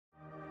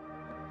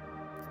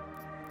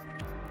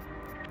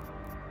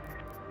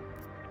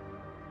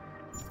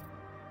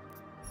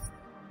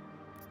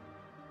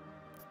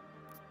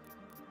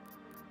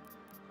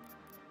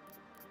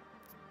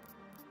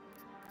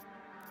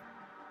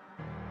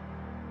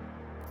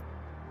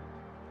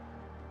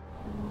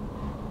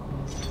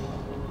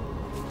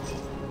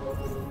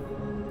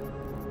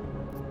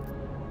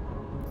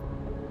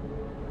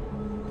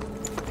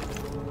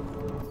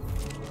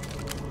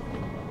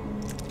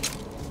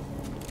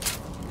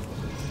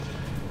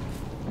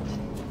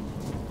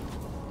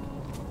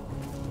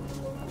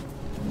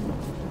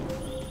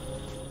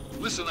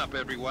Listen up,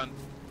 everyone.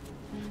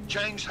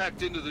 Chang's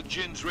hacked into the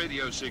Jinn's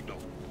radio signal.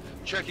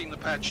 Checking the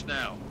patch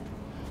now.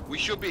 We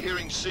should be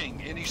hearing Sing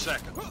any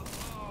second.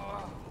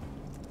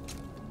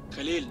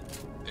 خليل،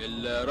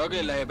 الراجل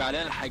اللي هيبقى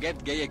علينا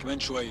الحاجات جاية كمان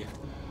شوية.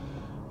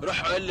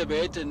 روح قول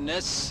لبقية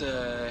الناس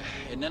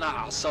إن أنا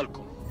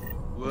هحصلكم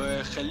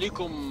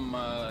وخليكم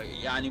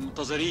يعني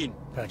منتظرين.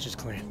 Patch is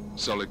clean.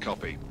 Solid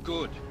copy.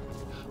 Good.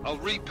 I'll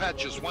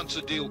repatch us once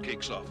the deal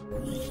kicks off.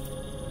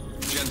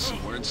 Jensen,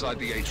 we're inside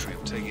the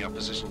atrium, taking up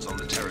positions on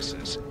the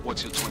terraces.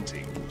 What's your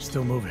 20?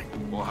 Still moving.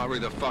 Well, hurry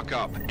the fuck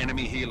up.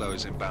 Enemy helo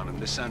is inbound and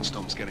this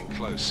sandstorm's getting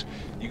close.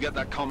 You get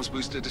that comms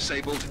booster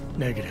disabled?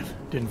 Negative.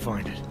 Didn't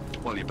find it.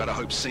 Well, you better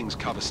hope Sing's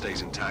cover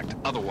stays intact.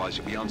 Otherwise,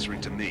 you'll be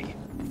answering to me.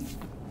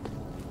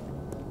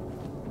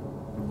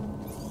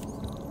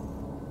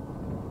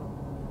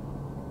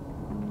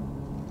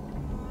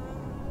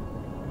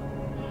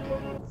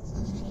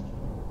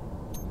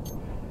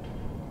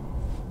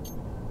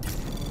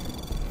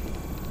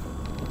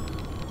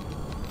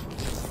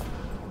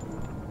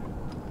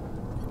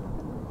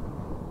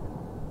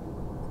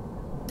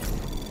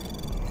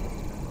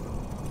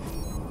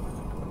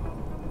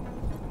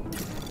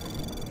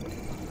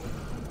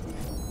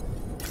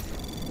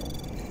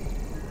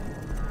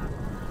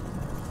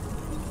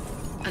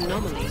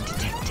 Anomaly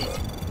detected.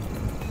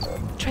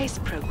 Trace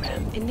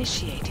program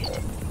initiated.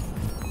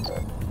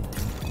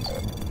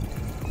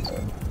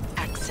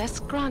 Access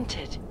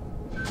granted.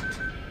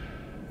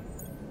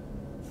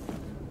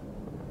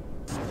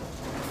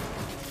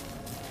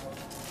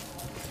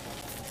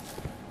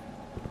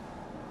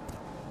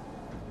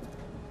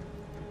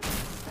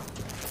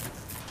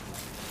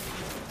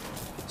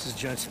 This is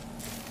Jensen.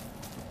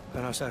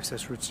 Penthouse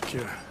access route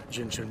secure.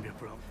 Jinn shouldn't be a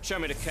problem. Show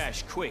me the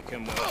cache, quick,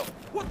 and we'll... Oh,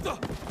 what the?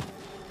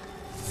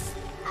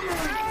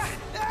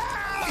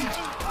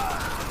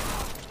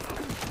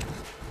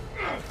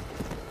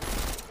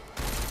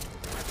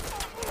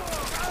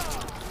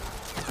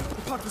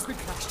 The pod has been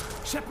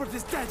crashed. Shepard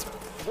is dead.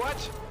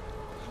 What?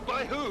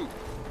 By who?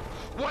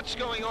 What's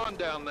going on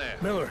down there?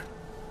 Miller,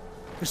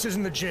 this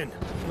isn't the Jinn.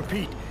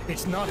 Repeat,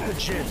 it's not the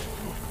Jinn.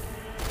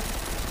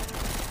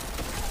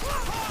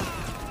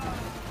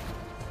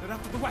 They're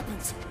after the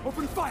weapons.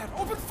 Open fire!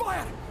 Open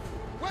fire!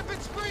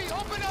 Weapons free!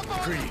 Open up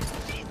on... Greedy.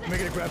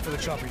 Make it a grab for the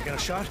chopper. You got a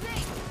shot?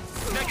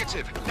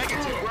 Negative.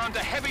 Negative. We're under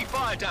heavy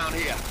fire down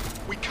here.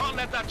 We can't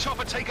let that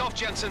chopper take off,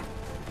 Jensen.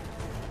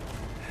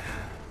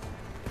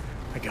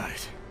 I got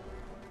it.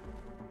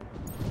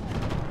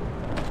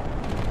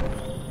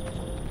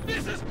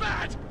 This is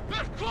bad!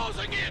 They're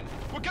closing in!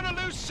 We're gonna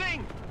lose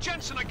Sing!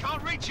 Jensen, I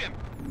can't reach him!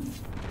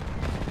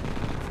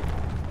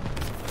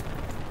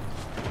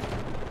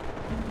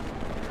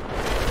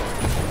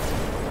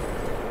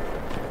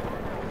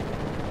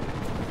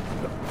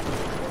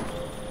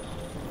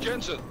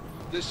 Jensen,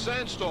 this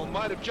sandstorm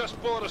might have just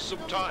bought us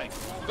some time,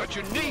 but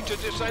you need to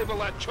disable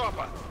that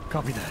chopper.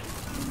 Copy that.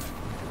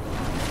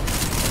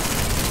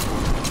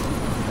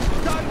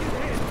 Target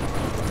hit!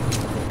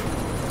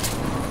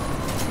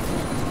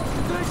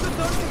 Take the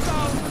turret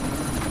down!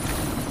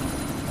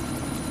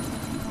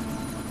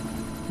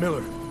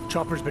 Miller,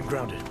 chopper's been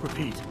grounded.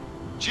 Repeat.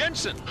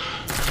 Jensen!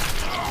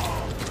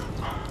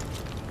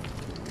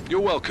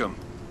 You're welcome.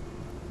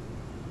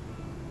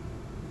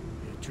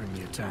 During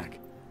the attack.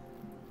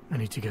 I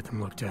need to get them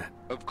looked at.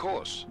 Of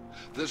course.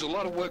 There's a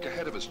lot of work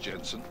ahead of us,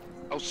 Jensen.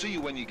 I'll see you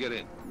when you get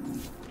in.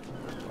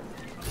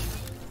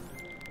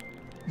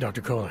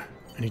 Dr. Kohler,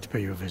 I need to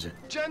pay you a visit.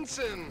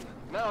 Jensen!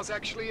 Now's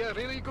actually a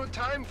really good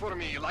time for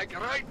me, like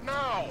right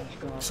now!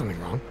 Something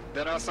wrong?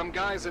 There are some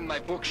guys in my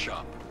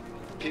bookshop.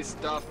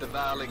 Pissed off the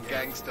Valley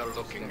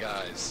gangster-looking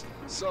guys.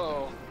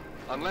 So,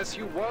 unless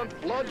you want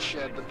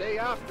bloodshed the day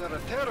after a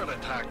terror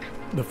attack...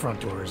 The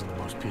front door isn't the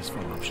most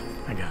peaceful option.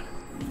 I got it.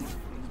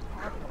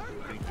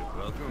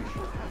 Welcome.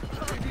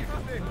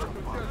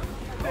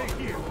 Thank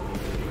you!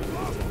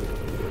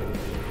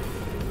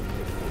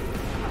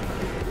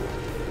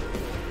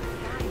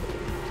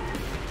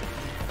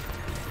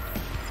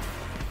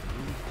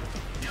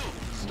 You!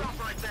 Stop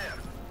right there!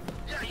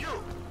 Yeah,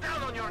 you!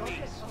 Down on your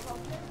knees!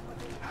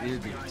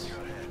 Idiots.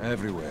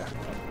 Everywhere.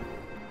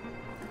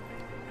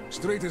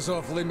 Street is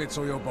off limits,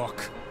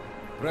 Oyobok.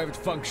 Private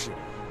function.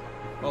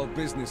 All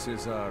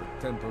businesses are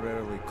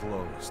temporarily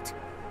closed.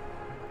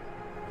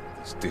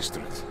 This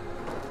district.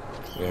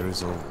 There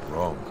is all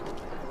wrong.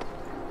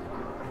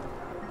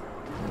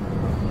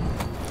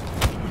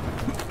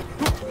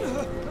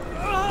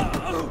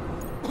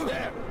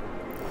 There!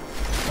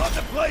 Not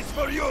the place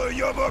for you,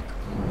 Yobok!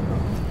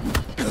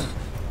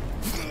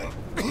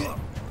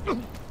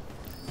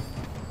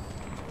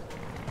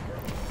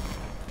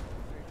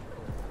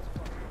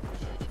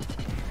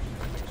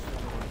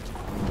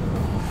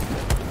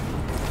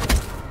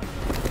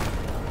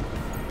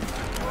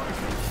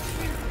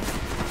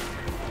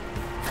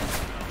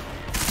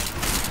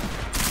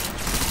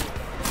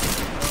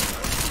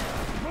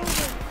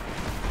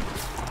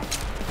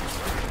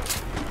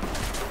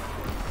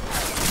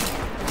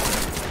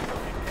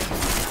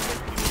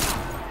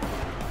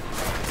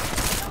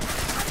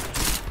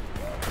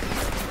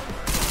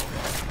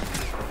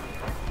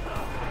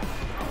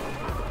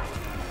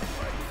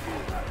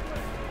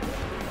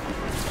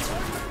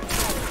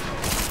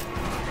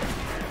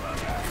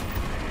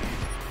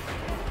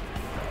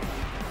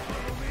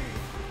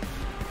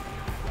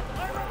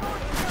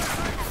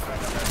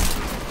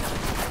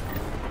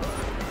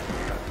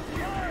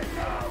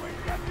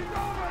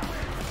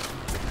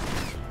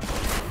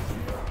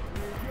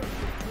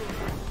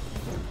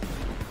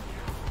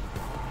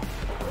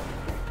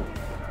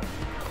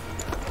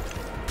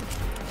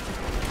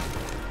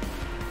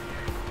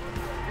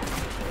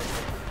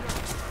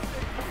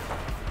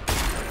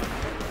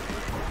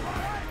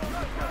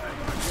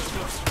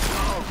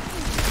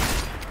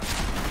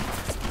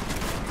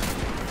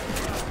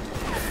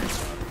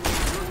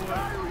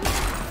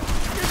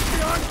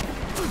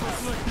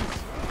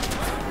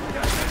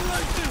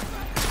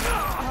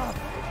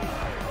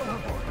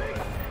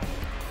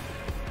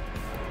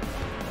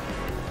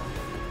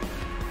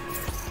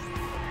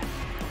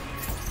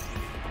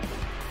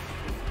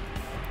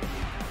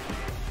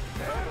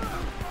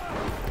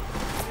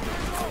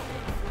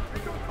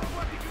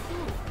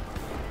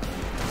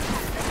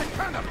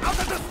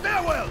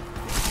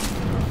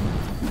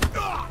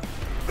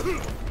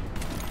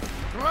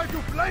 Try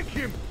to flank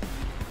him!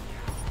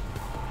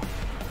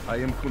 I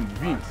am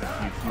convinced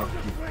he's not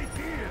Just wait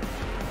here!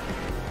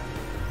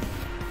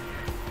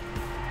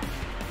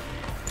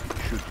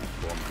 should be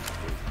bombed this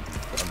place.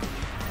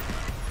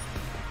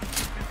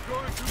 It's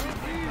going to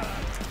be easy!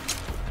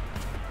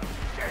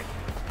 Shit!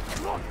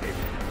 Lost him!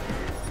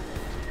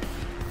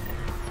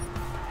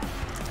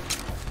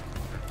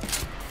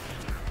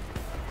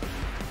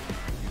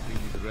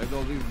 Read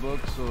all these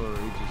books, or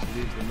he just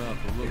leaves them out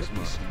to look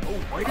smart? Oh,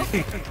 wait!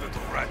 That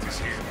little rat is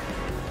here.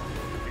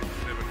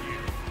 It's never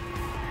here.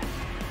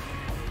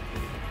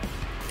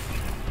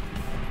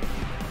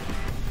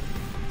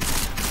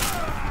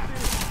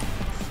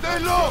 Stay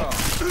low!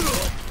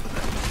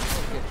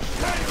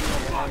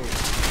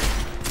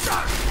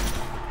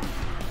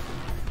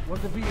 What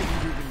the be you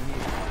using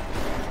here?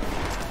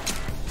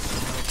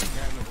 A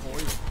can of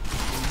oil.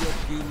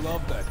 You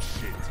love that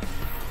shit.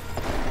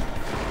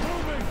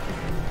 Moving!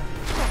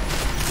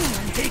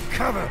 Take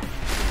cover!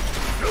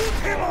 Shoot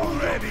him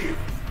already!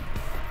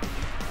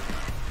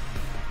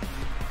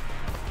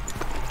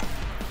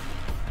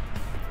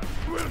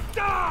 We'll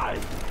die!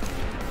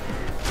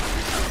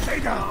 Stay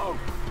down!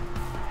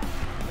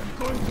 I'm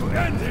going to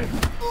end him!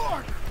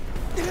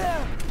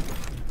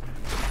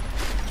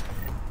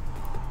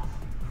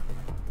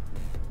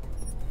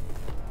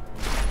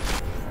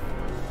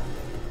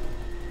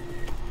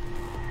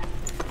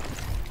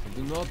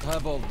 Do not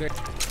have all day.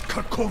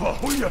 Kakova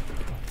Huya!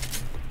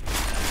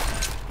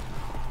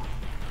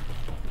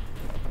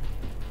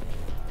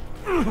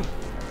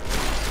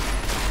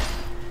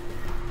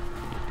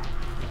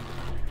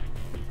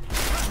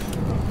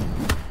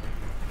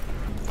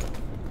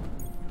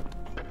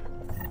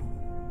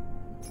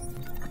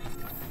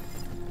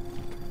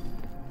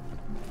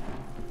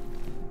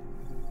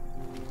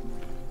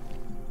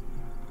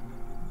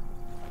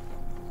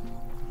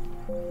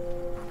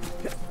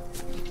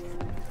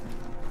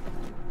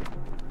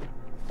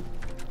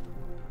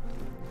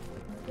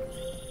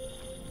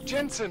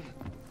 Jensen!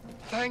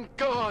 Thank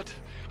God!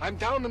 I'm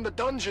down in the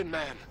dungeon,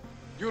 man.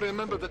 You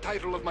remember the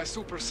title of my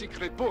super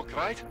secret book,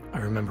 right? I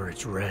remember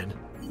it's red.